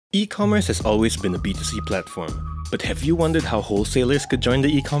E-commerce has always been a B2C platform, but have you wondered how wholesalers could join the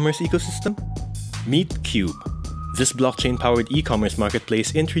e-commerce ecosystem? Meet QuuBe. This blockchain-powered e-commerce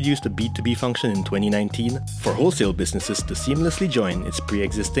marketplace introduced a B2B function in 2019 for wholesale businesses to seamlessly join its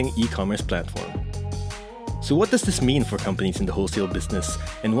pre-existing e-commerce platform. So what does this mean for companies in the wholesale business,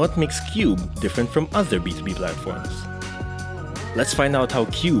 and what makes QuuBe different from other B2B platforms? Let's find out how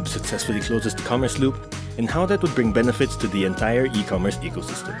QuuBe successfully closes the commerce loop and how that would bring benefits to the entire e-commerce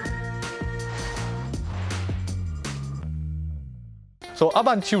ecosystem. So up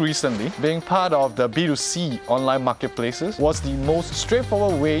until recently, being part of the B2C online marketplaces was the most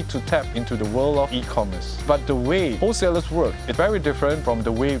straightforward way to tap into the world of e-commerce. But the way wholesalers work is very different from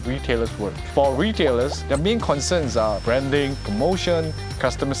the way retailers work. For retailers, their main concerns are branding, promotion,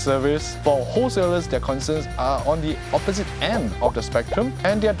 customer service. For wholesalers, their concerns are on the opposite end of the spectrum,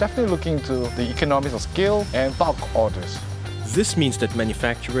 and they are definitely looking to the economies of scale and bulk orders. This means that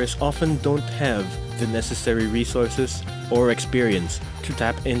manufacturers often don't have the necessary resources or experience to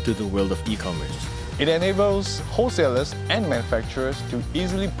tap into the world of e-commerce. It enables wholesalers and manufacturers to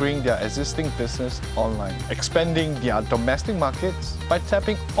easily bring their existing business online, expanding their domestic markets by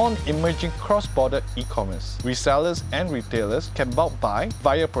tapping on emerging cross-border e-commerce. Resellers and retailers can bulk buy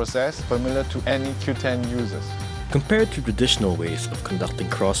via a process familiar to any Q10 users. Compared to traditional ways of conducting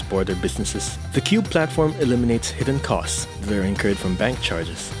cross-border businesses, the QuuBe platform eliminates hidden costs that are incurred from bank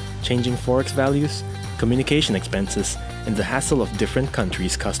charges, changing forex values, communication expenses, and the hassle of different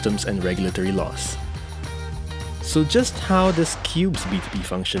countries' customs and regulatory laws. So just how does QuuBe's B2B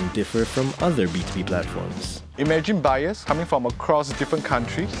function differ from other B2B platforms? Imagine buyers coming from across different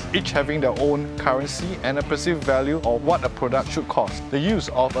countries, each having their own currency and a perceived value of what a product should cost. The use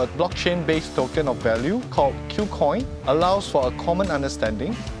of a blockchain-based token of value called QCoin allows for a common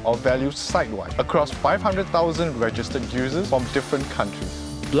understanding of values site-wide across 500,000 registered users from different countries.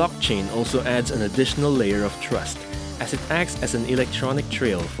 Blockchain also adds an additional layer of trust, as it acts as an electronic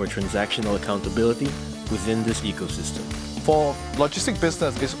trail for transactional accountability within this ecosystem. For logistic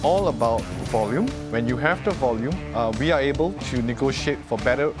business, it's all about volume. When you have the volume, we are able to negotiate for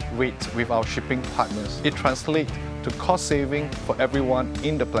better rates with our shipping partners. It translates to cost saving for everyone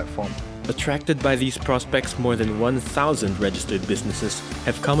in the platform. Attracted by these prospects, more than 1,000 registered businesses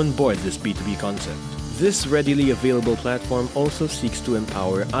have come on board this B2B concept. This readily available platform also seeks to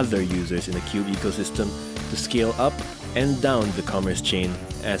empower other users in the QuuBe ecosystem to scale up and down the commerce chain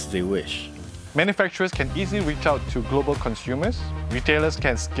as they wish. Manufacturers can easily reach out to global consumers, retailers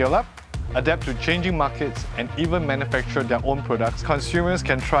can scale up, adapt to changing markets, and even manufacture their own products. Consumers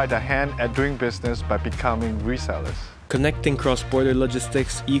can try their hand at doing business by becoming resellers. Connecting cross-border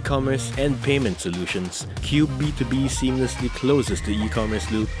logistics, e-commerce, and payment solutions, QuuBe B2B seamlessly closes the e-commerce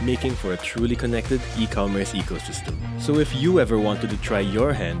loop, making for a truly connected e-commerce ecosystem. So if you ever wanted to try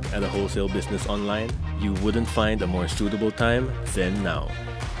your hand at a wholesale business online, you wouldn't find a more suitable time than now.